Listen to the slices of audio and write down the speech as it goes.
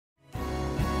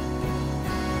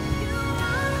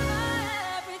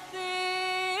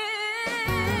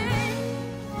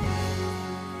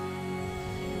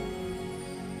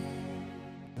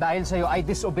Dahil sa'yo, I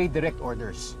disobey direct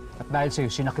orders. At dahil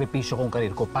sa'yo, sinakripisyo kong karir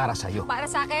ko para sa'yo. Para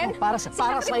sa akin? Para sa'yo.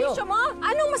 Sinakripisyo mo?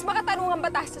 Anong mas makatarungang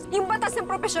batas? Yung batas ng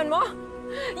propesyon mo?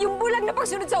 Yung bulag na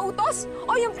pagsunod sa utos?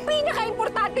 O yung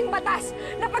pinaka-importanting batas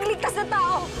na pagligtas ng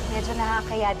tao? Medyo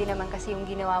nakakaya din naman kasi yung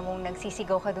ginawa mong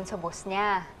nagsisigaw ka dun sa boss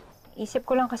niya. Isip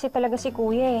ko lang kasi talaga si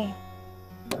Kuya eh.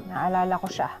 Naalala ko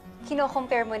siya.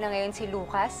 Kino-compare mo na ngayon si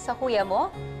Lucas sa kuya mo?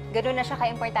 Ganun na siya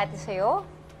ka-importante sa'yo?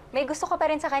 May gusto ka pa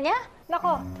rin sa kanya?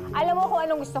 Nako, alam mo kung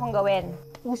anong gusto kong gawin?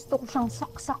 Gusto ko siyang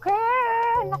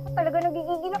saksakin! Nako, talaga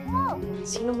nagigigil ako!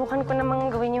 Sinubukan ko namang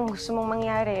gawin yung gusto mong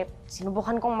mangyari.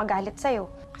 Sinubukan kong magalit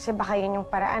sa'yo. Kasi baka yun yung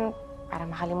paraan para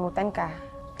makalimutan ka.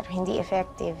 Pero hindi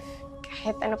effective.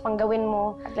 Kahit ano pang gawin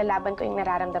mo, paglalaban ko yung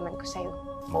nararamdaman ko sa'yo.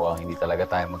 Mukhang hindi talaga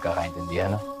tayo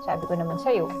magkakaintindihan, no? Sabi ko naman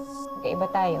sa'yo, magkaiba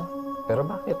tayo. Pero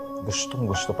bakit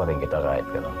gustong-gusto pa rin kita kahit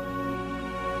gano'n?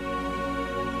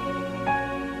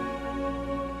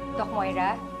 Doc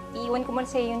Moira, iiwan ko muna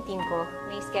sa'yo yung team ko.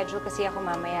 May schedule kasi ako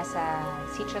mamaya sa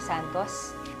Sitio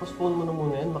Santos. Postpone mo na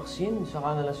muna yan, Maxine.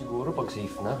 Saka na lang siguro pag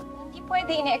safe na. Hindi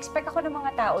pwede, ina-expect ako ng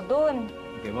mga tao doon.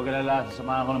 Okay, mag-alala.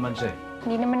 Sasamahan ko naman siya.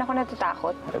 Hindi naman ako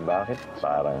natatakot. Eh bakit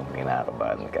parang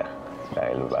kinakabahan ka?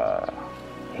 Dahil ba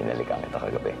hinalikan kita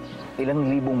kagabi? Ilang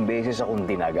libong beses akong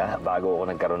dinaga bago ako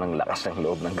nagkaroon ng lakas ng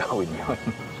loob ng gawin yun.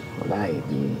 Wala eh,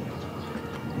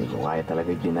 hindi ko kaya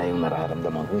talaga deny yung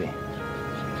nararamdaman ko eh.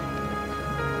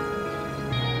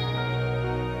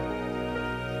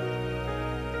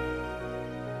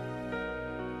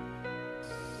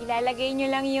 Ilalagay nyo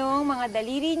lang yung mga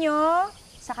daliri nyo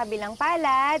sa kabilang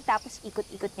palad, tapos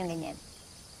ikot-ikot nyo ganyan.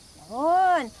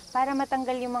 Yun, para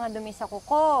matanggal yung mga dumi sa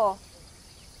kuko.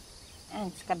 Yan,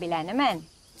 sa kabila naman.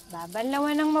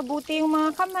 Babanlawan ng mabuti yung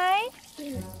mga kamay.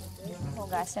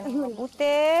 Hugasan ng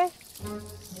mabuti.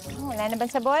 Wala na bang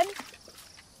sabon?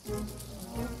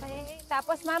 Okay.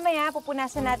 Tapos mamaya,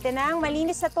 pupunasan natin ng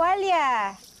malinis na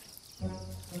tuwalya.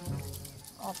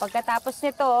 O, pagkatapos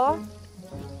nito,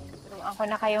 turuan ko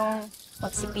na kayong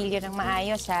magsipilyo ng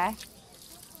maayos, ha?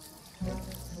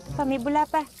 Pa, may bula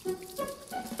pa.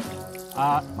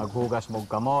 Maghugas mong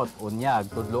kamot, unyag,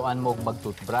 tudluan mong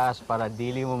mag-toothbrush para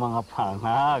dili mo mga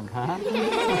pangag, ha?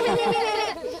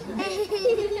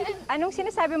 Anong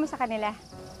sinasabi mo sa kanila?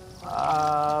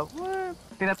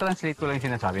 Tinatranslate ko lang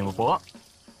yung sinasabi mo po.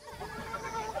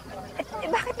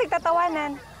 Bakit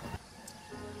nagtatawanan?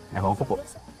 Ewan ko po.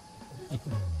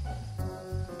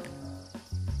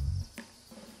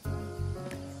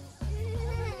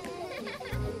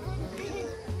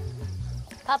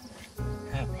 Kap,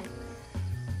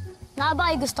 nga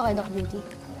ba kayo gusto kay Doc Beauty?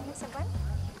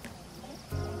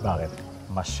 Bakit?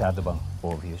 Masyado bang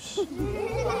obvious?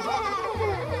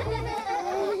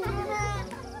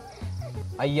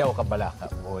 Ayaw ka bala ka,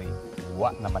 boy.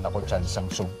 Wa naman ako tsansang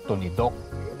sugto ni Doc.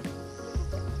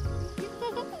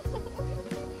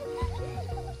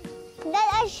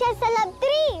 Dahil siya sa Lab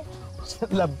 3! Sa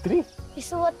Lab 3?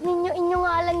 Isuwat ninyo inyong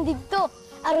ngalan dito,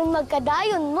 aron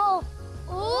magkadayon mo.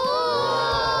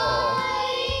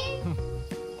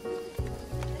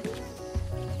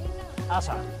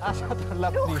 Asa? Asa ito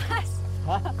Lab 3? Lucas!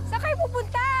 Ha? Saan kayo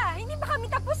pupunta? Hindi pa kami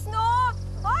tapos, no?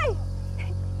 Hoy!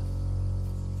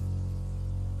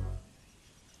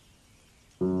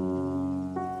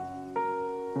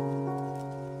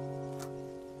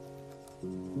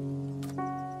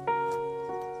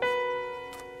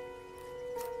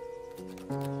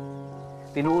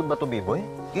 Tinuod ba to, B-boy?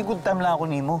 Good time lang ako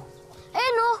nimo. Eh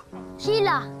no,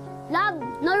 Sheila, Lab,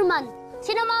 Norman,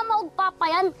 sina Mama ug Papa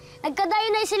yan.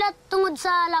 Nagkadayon na sila tungod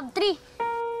sa Lab 3.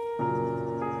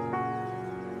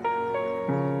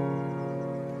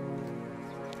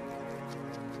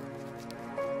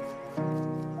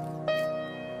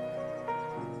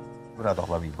 Sigurado ka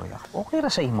ba, B-boy? Okay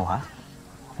ra sa imo, ha?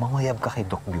 Manguyab ka kay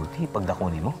Doc Beauty pag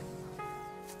dakunin mo.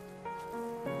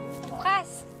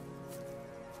 Lucas!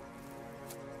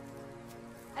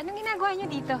 Anong ginagawa niyo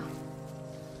dito?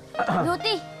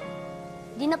 Beauty,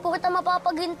 di na po kita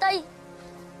mapapaghintay.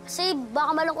 Kasi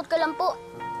baka malungkot ka lang po.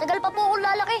 Tagal pa po akong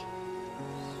lalaki.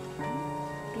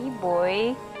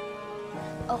 B-boy.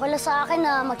 Okay lang sa akin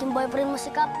na maging boyfriend mo si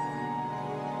Kap.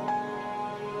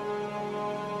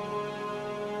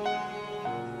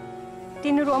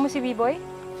 Tinuruan mo si B-boy?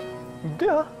 Hindi,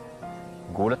 ha?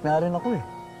 Gulat nga rin ako, eh.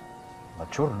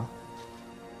 Mature, no?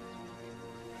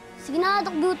 Sige na,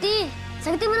 Doc Beauty.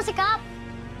 Sagutin mo na si Kap.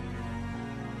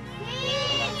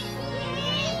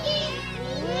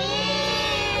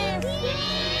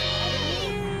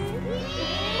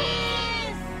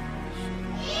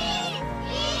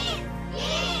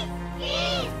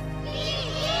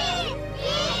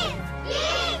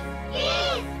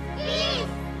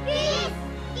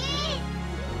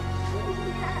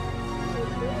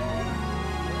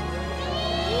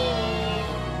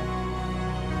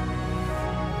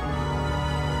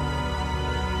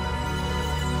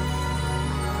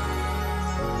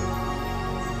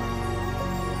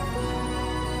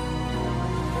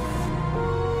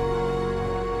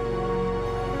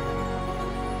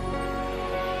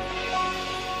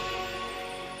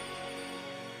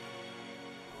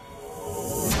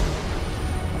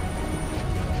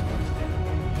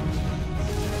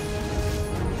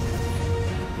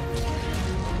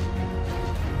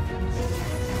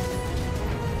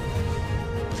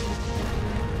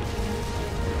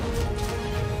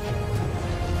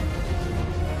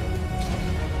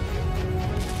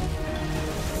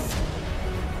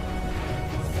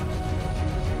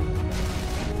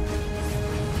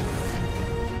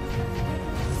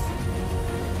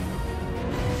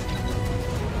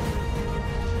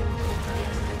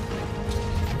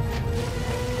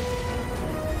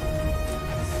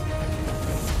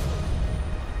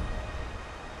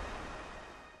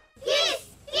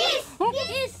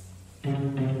 Oo,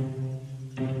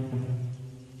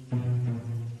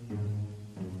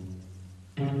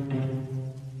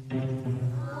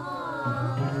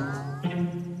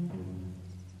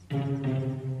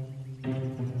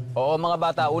 mga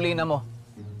bata, uli na mo.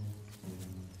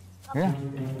 Yeah.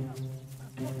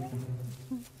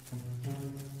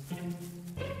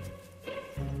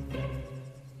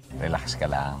 Relax ka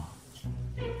lang.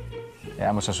 Kaya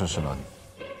mo sa susunod,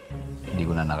 hindi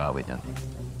ko na nakawit yun.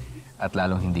 At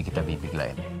lalong hindi kita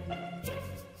bibiglayin.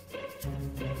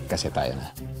 Kasi tayo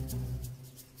na.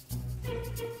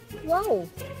 Wow!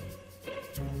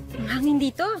 Ang hangin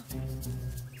dito.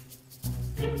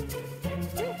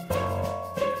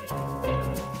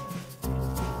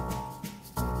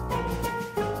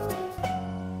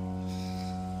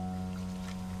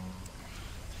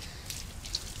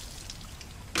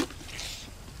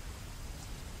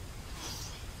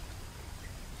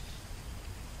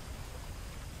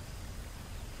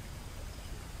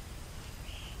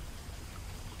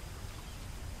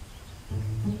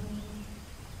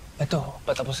 Ito,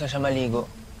 patapos na siya maligo.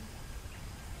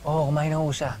 Oo, kumain na ho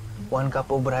siya. 1 cup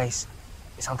of rice,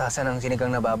 isang tasa ng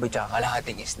sinigang na baboy, tsaka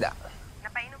kalahating isda.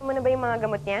 Napainom mo na ba yung mga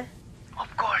gamot niya?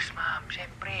 Of course, ma'am.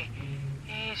 Siyempre.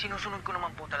 Sinusunod ko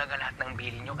naman po talaga lahat ng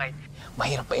bilin niyo kahit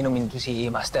mahirap pa inumin to si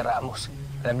Master Ramos.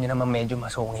 Alam niyo naman medyo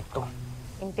masungit to.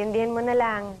 Intindihan mo na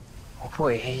lang.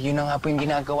 Opo yun na nga po yung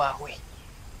ginagawa ko eh.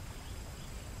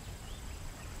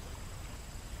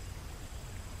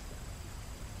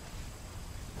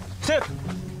 Sir!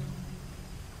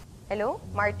 Hello,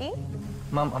 Marty?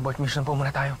 Ma'am, abort mission po muna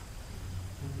tayo.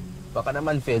 Baka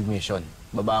naman failed mission.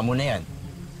 Baba mo na yan.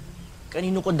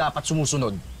 Kanino ko dapat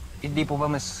sumusunod? Hindi po ba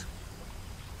mas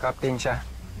captain siya?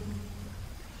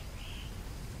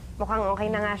 Mukhang okay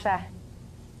na nga siya.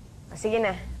 O, sige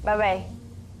na, bye-bye.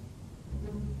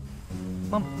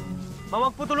 Ma'am,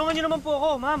 wag po, tulungan niyo naman po ako,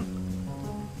 ma'am.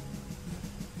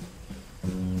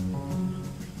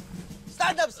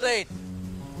 Stand up straight!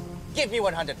 Give me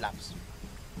 100 laps.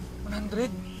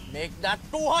 100? Make that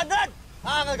 200!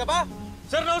 Haangal ka ba?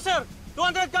 Sir, no sir!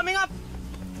 200 coming up!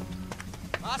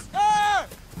 Master!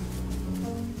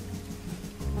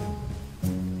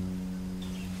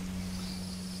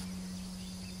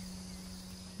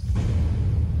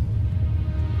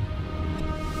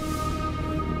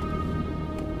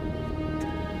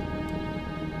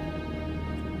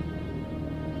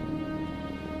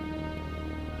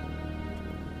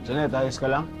 Janet, ayos ka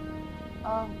lang?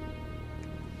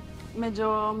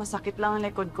 Medyo masakit lang ang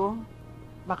likod ko.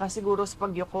 Baka siguro sa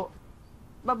pagyuko.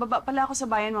 Bababa pala ako sa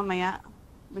bayan mamaya.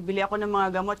 Bibili ako ng mga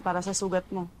gamot para sa sugat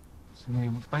mo. Sige,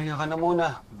 magpahinga ka na muna.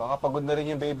 Baka pagod na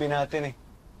rin yung baby natin eh.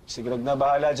 Si Greg na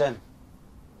bahala dyan.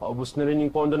 Paubos na rin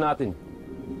yung pondo natin.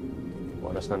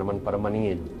 Oras na naman para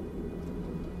maningil.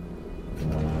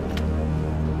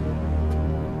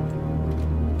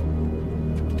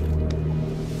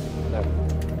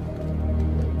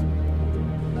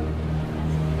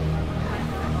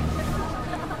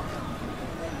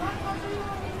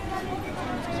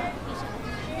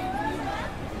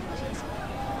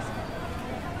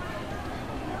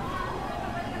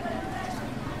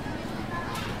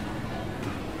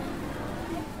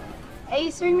 Ay,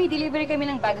 sir, may delivery kami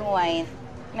ng bagong wine.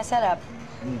 Masarap.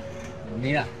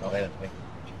 Hindi na. Okay lang. Okay.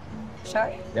 Sure?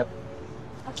 Yep.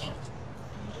 Okay.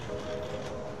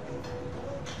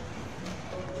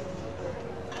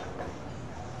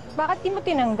 Bakit di mo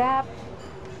tinanggap?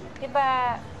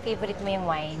 Diba, favorite mo yung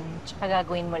wine, tsaka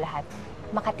gagawin mo lahat.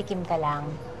 Makatikim ka lang.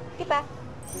 Diba?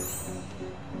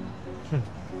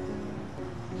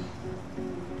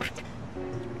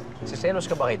 Siselos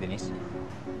ka ba kay Denise?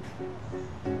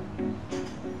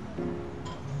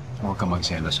 Huwag ka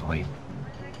magselos, okay?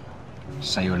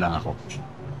 Sa'yo lang ako.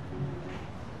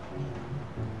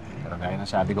 Pero gaya ng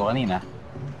sabi ko kanina,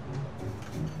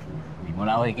 hindi mo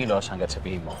na ako ikilos hanggat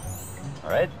sabihin mo.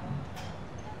 Alright?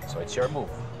 So it's your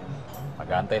move.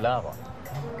 Mag-aantay lang ako.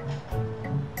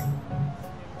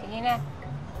 Sige na.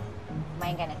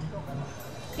 Kumain ka na.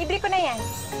 Libre ko na yan.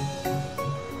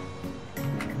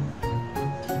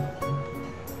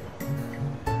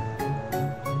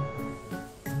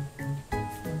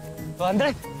 O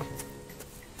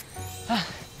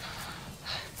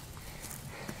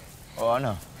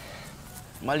ano?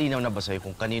 Malinaw na ba sa'yo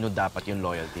kung kanino dapat yung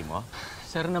loyalty mo?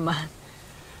 Sir naman,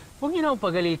 huwag niyo na akong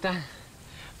pagalitan.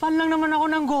 Fan lang naman ako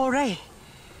ng Gora eh.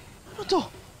 Ano to?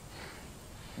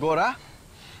 Gora?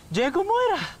 Diego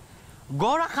Moira.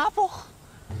 Gora Kapok.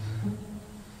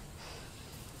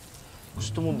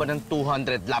 Gusto mo ba ng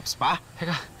 200 laps pa?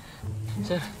 Teka,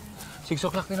 sir,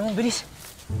 6 o'clock na naman, bilis.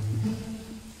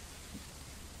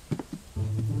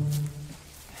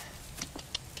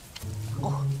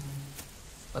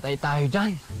 Patay tayo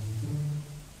dyan.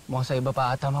 Mukhang sa iba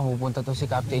pa ata mapupunta to si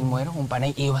Captain Moira kung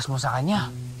panay iwas mo sa kanya.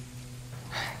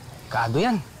 Kado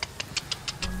yan.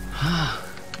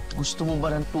 Gusto mo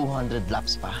ba ng 200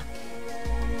 laps pa?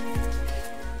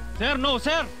 Sir, no,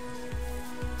 sir!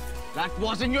 That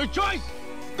wasn't your choice!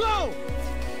 Go!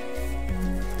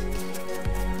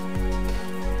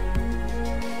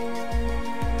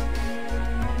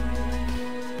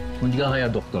 Kung hindi ka kaya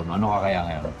doktor, ano ka kaya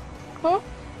ngayon?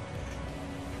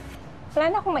 Wala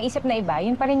na akong maisip na iba.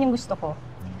 Yun pa rin yung gusto ko.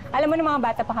 Alam mo na mga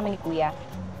bata pa kami ni Kuya.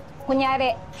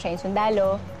 Kunyari, siya yung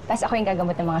sundalo, tapos ako yung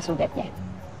gagamot ng mga sugat niya.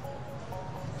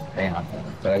 Kaya nga,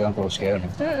 talagang close kayo,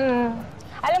 no?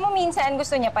 Alam mo, minsan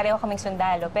gusto niya pareho kaming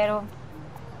sundalo, pero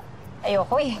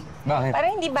ayoko eh. Bakit?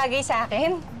 Parang hindi bagay sa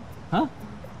akin. Huh?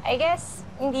 I guess,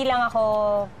 hindi lang ako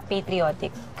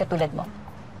patriotic, katulad mo.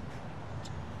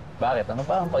 Bakit? Ano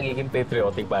pa ang pagiging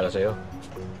patriotic para sa'yo?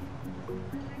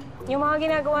 Yung mga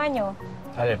ginagawa niyo.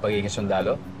 Ano, pagiging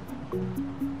sundalo?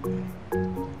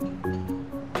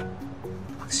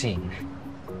 Maxine,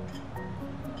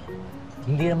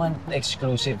 hindi naman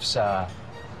exclusive sa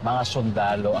mga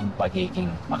sundalo ang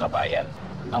pagiging makabayan,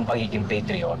 ang pagiging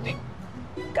patriotic.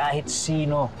 Kahit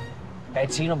sino,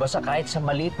 basta kahit sa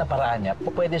maliit na paraan niya,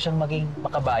 pwede siyang maging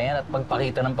makabayan at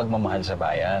magpakita ng pagmamahal sa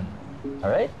bayan.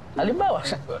 Alright? Halimbawa,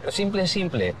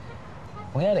 simple-simple,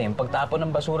 kungyari, yung pagtapon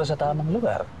ng basura sa tamang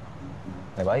lugar.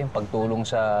 Diba? Yung pagtulong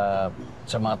sa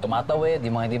mga tumatawid,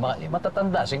 yung mga hindi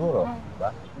matatanda siguro. Diba?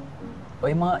 O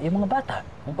yung mga bata,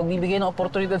 yung pagbibigay ng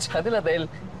oportunidad sa kanila dahil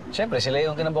siyempre sila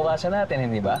yung kinabukasan natin,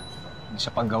 hindi ba?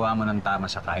 Sa paggawa mo ng tama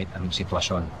sa kahit anong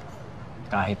sitwasyon,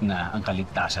 kahit na ang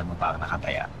kaligtasan mo pa ang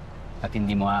nakataya at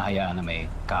hindi mo hahayaan na may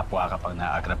kapwa kapag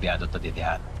naagrabyado at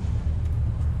titihat.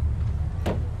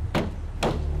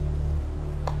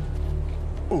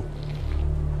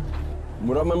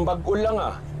 Mura man bag-o lang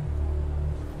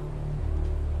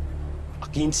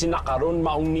Akin sinakaron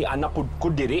maong ni anak ko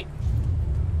diri.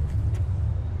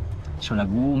 So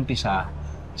nag-uumpisa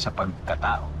sa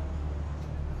pagkatao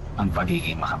ang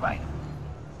pagiging makabayan.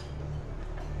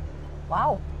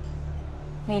 Wow!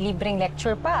 May libreng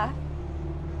lecture pa,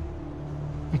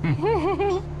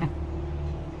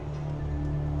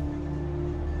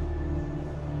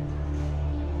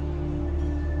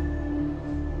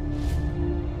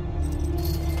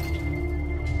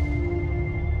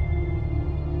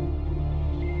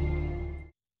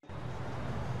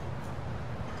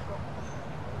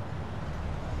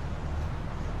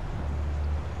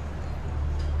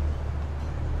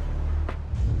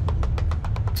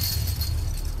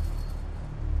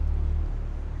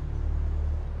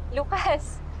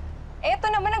 Lucas,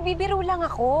 eto naman, nagbibiro lang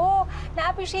ako.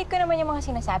 Na-appreciate ko naman yung mga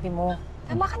sinasabi mo.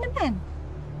 Tama ka naman.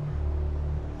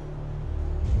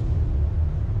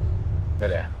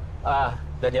 Dali.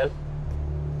 Daniel?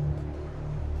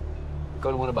 Ikaw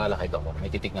muna bahala kay Doc.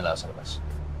 May titik na lang sa labas.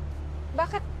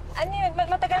 Bakit? Ano yun?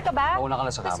 Matagal ka ba? Mauna ka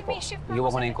lang sa Kasi kampo. may shift pa Iwan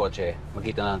ako ko na yung kotse.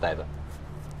 Magkita na lang tayo doon.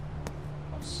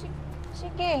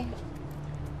 Sige.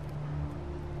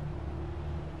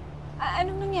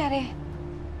 Anong nangyari?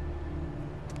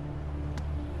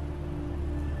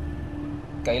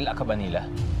 Kaila ka ba nila?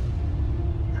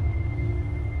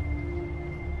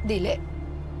 Dili.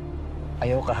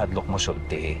 Ayaw ka hadlok mo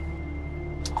sulti eh.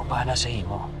 Ako bahala sa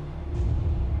imo.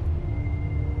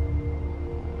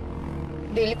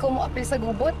 Dili ko mo apil sa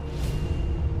gubot.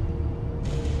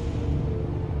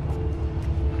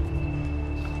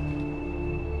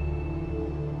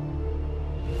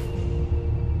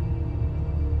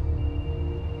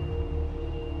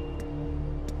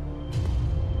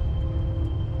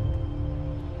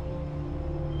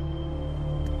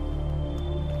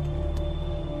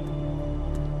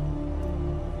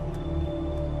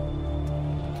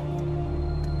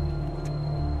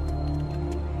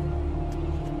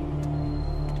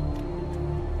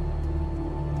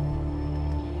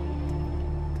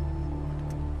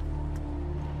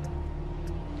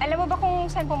 Alam mo ba kung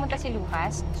saan pumunta si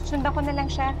Lucas? Susundan ko na lang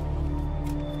siya.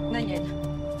 Daniel.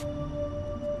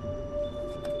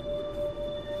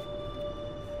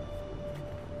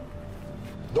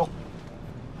 Dok,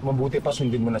 mabuti pa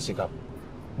sundin mo na si Cap.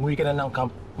 Umuwi ka na ng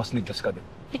camp, mas ligtas ka din.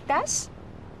 Ligtas?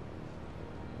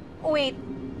 Wait,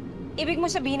 ibig mo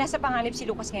sabihin nasa panganib si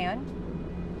Lucas ngayon?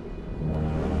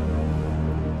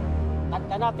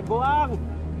 Tanda na, tibuang!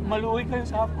 Maluwi kayo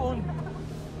sa hapon.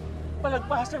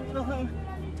 Palagpasan ko naman.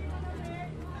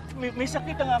 May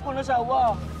sakit ang ako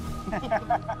nasawa.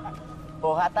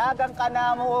 O hatagang ka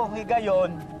na mo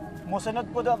higayon, musunod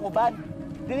po doon uban.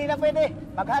 Dili na pwede,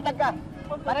 maghatag ka.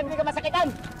 Para hindi ka masakitan.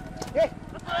 Eh!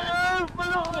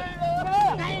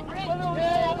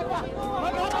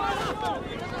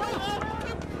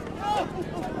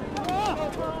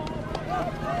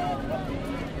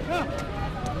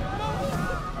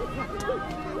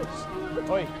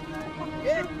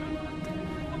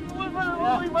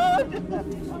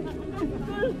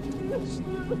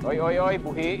 Oy,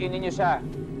 buhiin ninyo siya.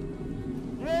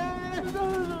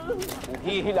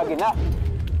 Hihilagin na.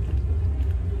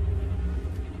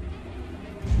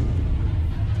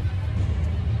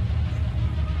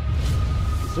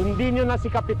 Sundin niyo na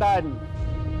si Kapitan.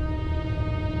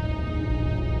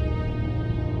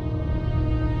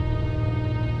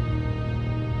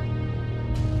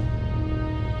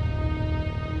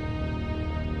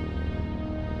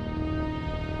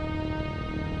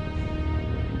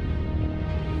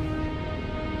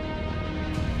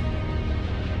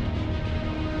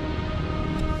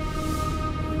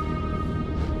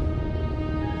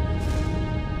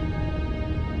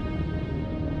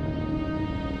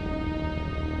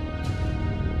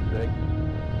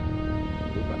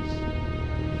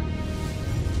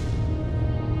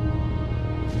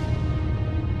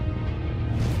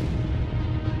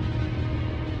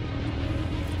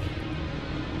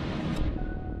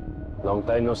 Long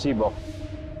time no see, Bok.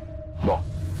 Bok.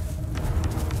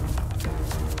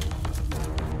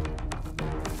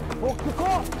 Bok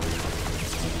ko!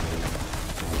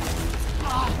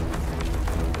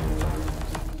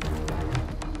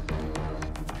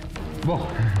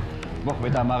 Bok,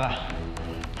 may tama ka.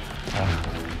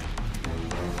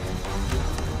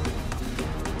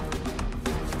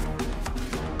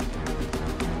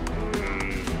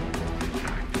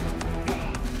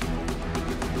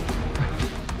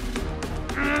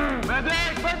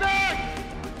 Medic! Medic!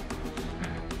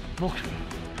 Bok,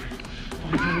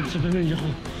 pakisalit sa pamilya ko.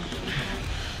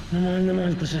 Namahal na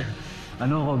mahal ko siya.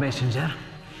 Ano ako, messenger?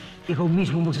 Ikaw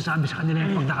mismo magsasabi sa kanila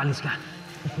yung pag nakalis ka.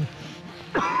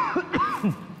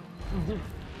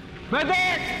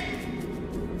 Medic!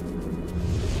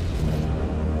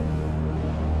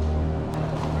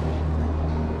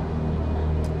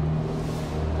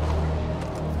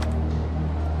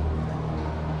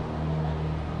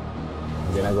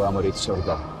 Ginagawa mo rito sa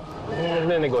Urdan.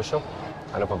 Nagnenegosyo.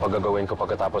 Ano pa pagagawin ko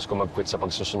pagkatapos ko mag-quit sa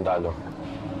pagsusundalo?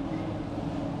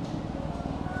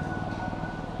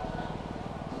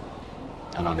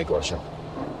 Anong negosyo?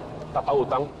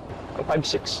 Papautang. Ang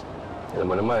 5-6. Alam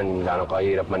mo naman, gano'ng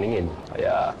kahirap maningil.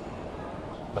 Kaya,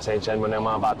 pasensyahan mo na yung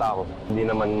mga bata ko. Hindi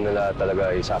naman nila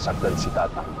talaga isasaktan si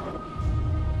Tata.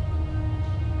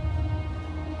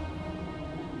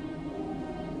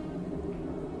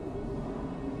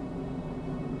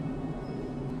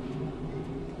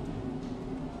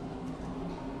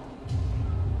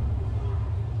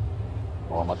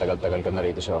 Mukhang matagal-tagal ka na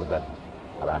rito sa Urdan.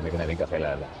 Marami ka na rin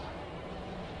kakilala.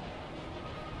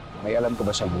 May alam ko ba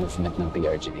sa movement ng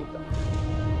PRG dito?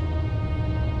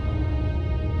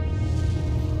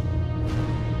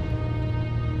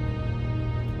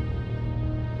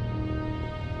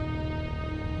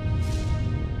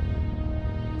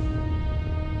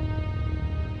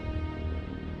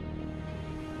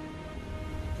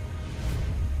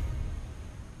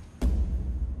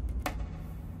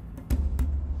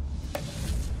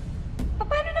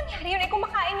 Paano nangyari yun? Eh,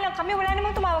 kumakain lang kami. Wala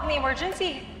namang tumawag na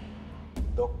emergency.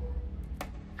 Dok,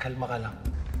 kalma ka lang.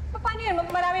 Paano yun?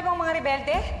 Marami bang mga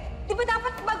rebelde? Di ba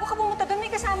dapat bago ka pumunta doon,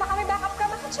 may kasama kami, backup ka?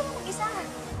 Bakit siya mag-isa?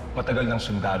 Matagal ng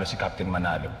sundalo si Captain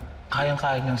Manalo.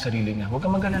 Kayang-kaya niya ang sarili niya. Huwag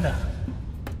kang mag-alala.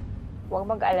 Huwag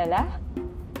mag-alala?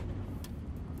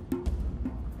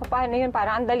 Paano yun?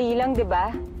 Parang ang dali lang, di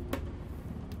ba?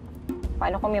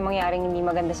 Paano kung may mangyaring hindi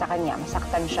maganda sa kanya,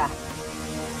 masaktan siya?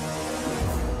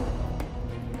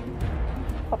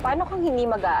 Paano kung hindi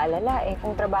mag-aalala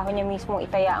kung trabaho niya mismo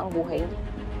itaya ang buhay niya?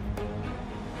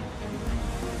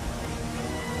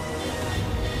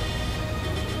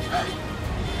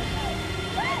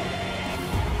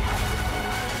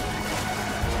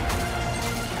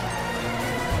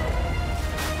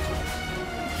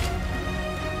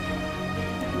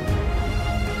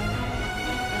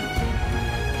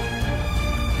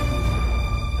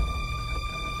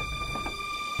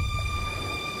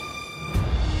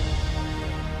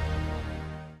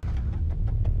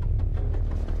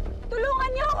 Tulungan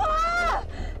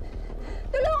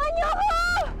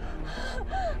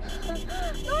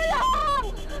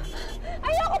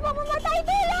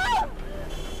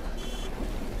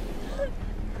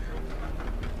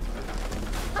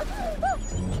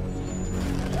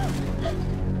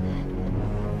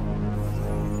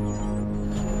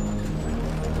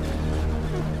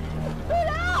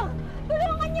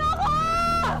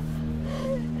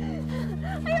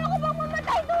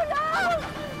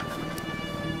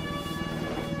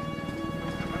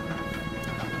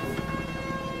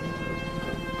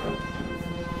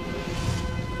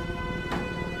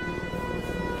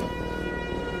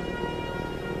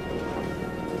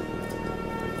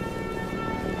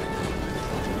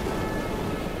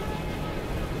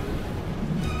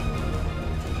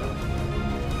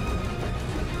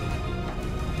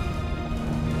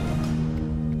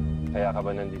kaya ka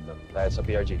ba nandito? Dahil sa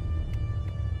PRG?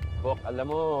 Bok,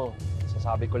 alam mo,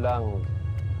 sasabi ko lang,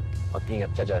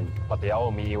 mag-ingat ka dyan. Pati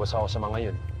ako, umiiwas ako sa mga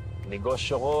yun.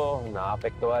 Negosyo ko,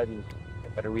 naapektuhan.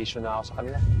 May perwisyo na ako sa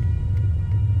kanila.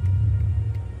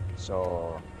 So,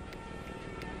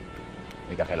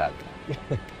 may kakilala.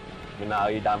 Hindi na ako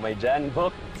idamay dyan,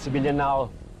 Bok. Sibilyan na ako.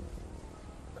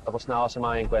 Tapos na ako sa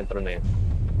mga enkwentro na yun.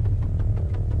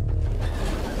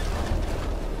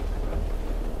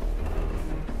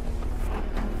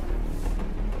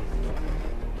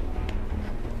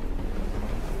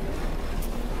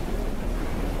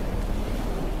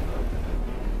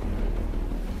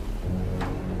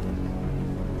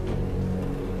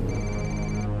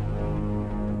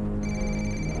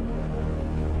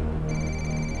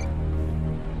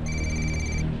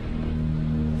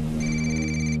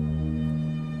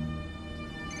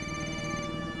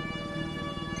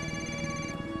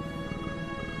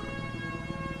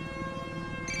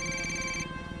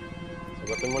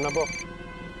 Sagutin mo na, Bok.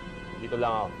 Dito lang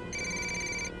ako.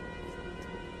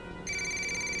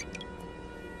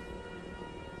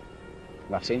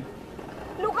 Maxine?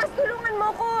 Lucas, tulungan mo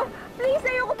ko! Please,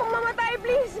 ayoko pang mamatay,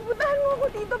 please! Puntahan mo ako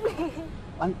dito, please!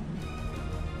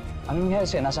 Anong nangyari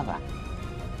sa'yo? Nasaan ka?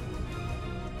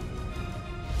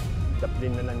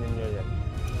 Daplin na lang ninyo yan.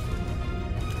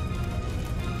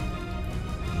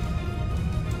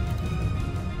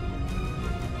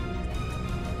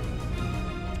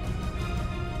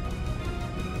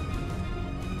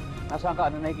 Nasaan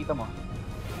ka? Ano nakikita mo?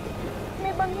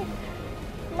 May bangin.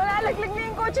 Malalaglag na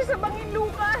yung kotse sa bangin,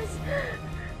 Lucas!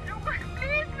 Lucas,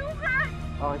 please, Lucas!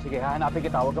 Okay, sige. Hahanapin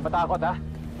kita. Huwag ka matakot, ha?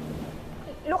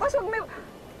 Lucas, huwag may...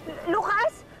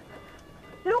 Lucas!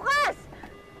 Lucas!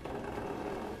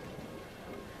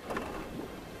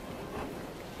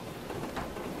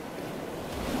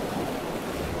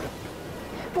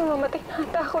 Mamamatay na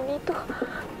ata ako dito.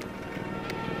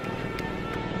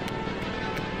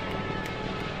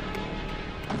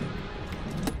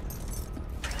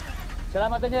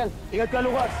 Salamat, Daniel. Ingat ka,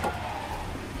 Lucas.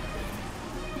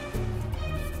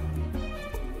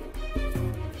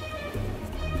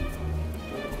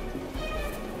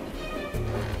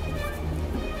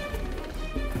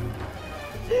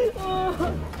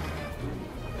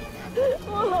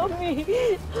 Mami!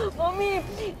 Mami!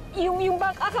 Yung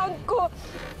bank account ko,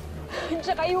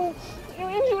 tsaka yung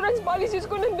insurance policies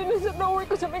ko nandun sa drawer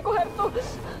ko sa may kwarto.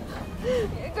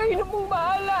 Kayo na pong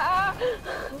bahala, ah!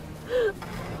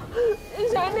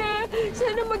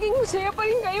 Sana maging masaya pa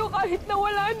rin kayo kahit na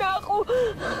wala na ako.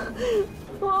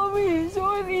 Mami,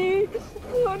 sorry.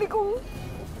 Sorry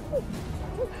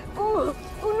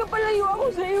kung napalayo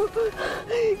ako sa'yo.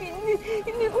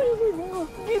 Hindi ko naman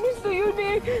ginusto yun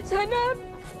eh. Sana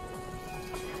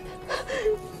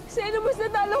mas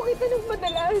natalaw kita ng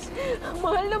madalas.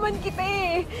 Mahal naman kita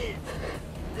eh.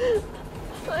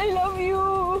 I love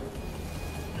you.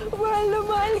 Mahal na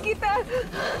mahal kita.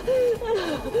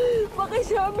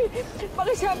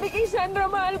 Pakisabi kay Sandra,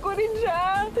 mahal ko rin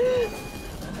siya.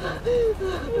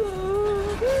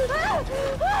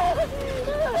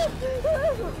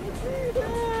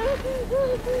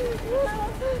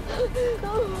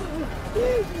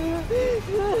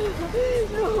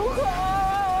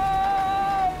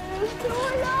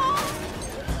 Tulong!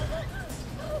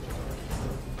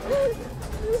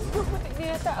 Mamatay na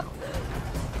yata ako.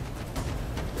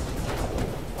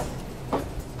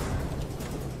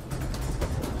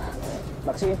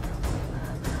 Maxine?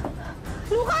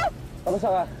 Lucas!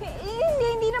 Kamusta ka?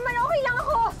 Hindi naman okay lang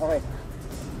ako. Okay.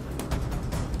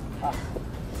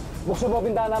 Buksan mo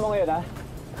bintana mo ngayon, ha?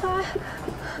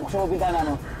 Buksan mo bintana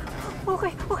mo.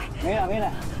 Okay. Ngayon na.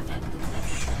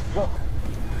 Go.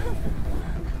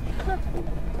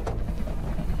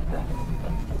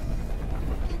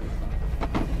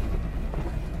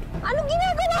 Anong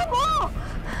ginagawa mo?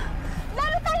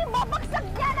 Lalo tayong babagsak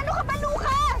yan! Ano ka ba,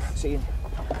 Lucas?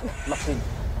 Maxine.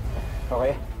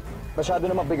 Okay? Masyado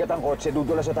na mabigat ang kotse,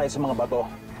 dudulas na tayo sa mga bato.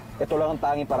 Ito lang ang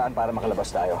tanging paraan para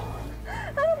makalabas tayo.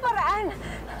 Anong paraan?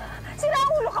 Sira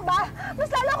ang ulo ka ba?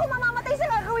 Mas lalo ako mamamatay sa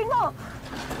gagawin mo!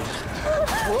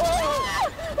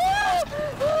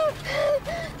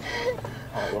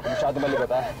 Okay, huwag ka masyado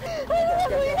malibat, ha? Ano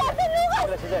gagawin natin,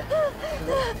 Lucas? Sige.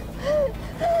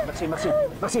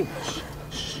 Maxine!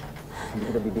 Hindi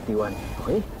kita bibitiwan,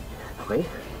 okay? Okay?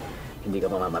 Hindi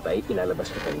ka mamamatay, ilalabas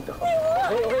kita dito.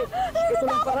 Okay. Ito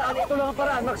lang ang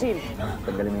paraan, Maxine.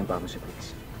 Tanggalin mo yung paa mo,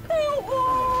 please. Ayoko!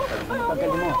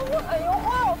 Tanggalin mo.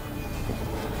 Ayoko!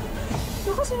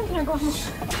 Lucas, anong ginagawa mo?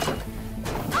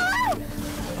 Ah!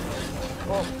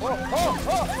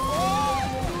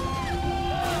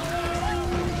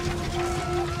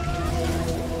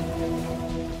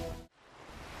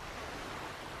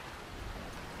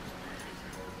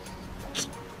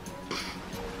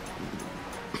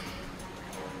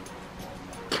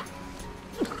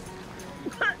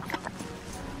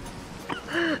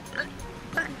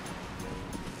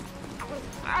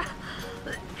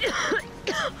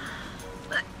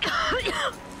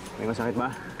 Masakit ba?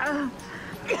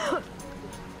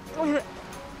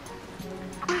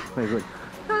 Okay, good.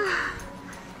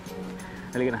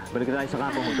 Halika na, balik tayo sa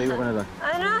kampo. Tayo ka na doon.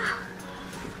 Ano?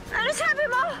 Ano sabi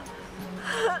mo?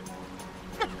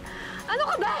 Ano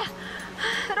ka ba?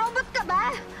 Robot ka ba?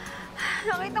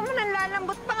 Nakita mo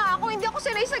nanlalambot pa nga ako. Hindi ako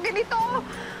sanay sa ganito.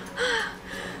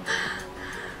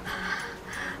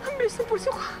 Ang bilis ng pulso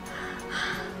ko.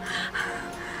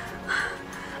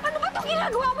 Ano ba itong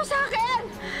ginagawa mo sa akin?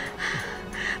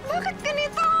 Bakit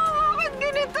ganito? Bakit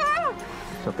ganito?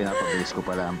 So, pinapabilis ko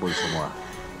pala ang pulso mo, ah.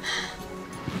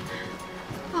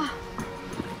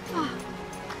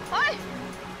 Ay!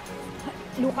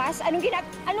 Lucas, anong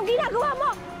ginagawa mo?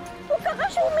 Huwag ka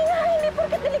kasumi nga. Hindi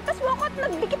porket niligtas mo ako at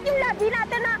nagdikit yung labi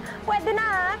natin na pwede na,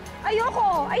 ha?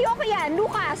 Ayoko yan,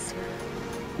 Lucas.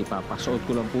 Ipapasuot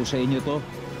ko lang po sa inyo to.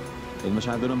 Dahil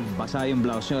masyado nang basa yung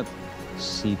blouse nyo at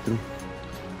see-through.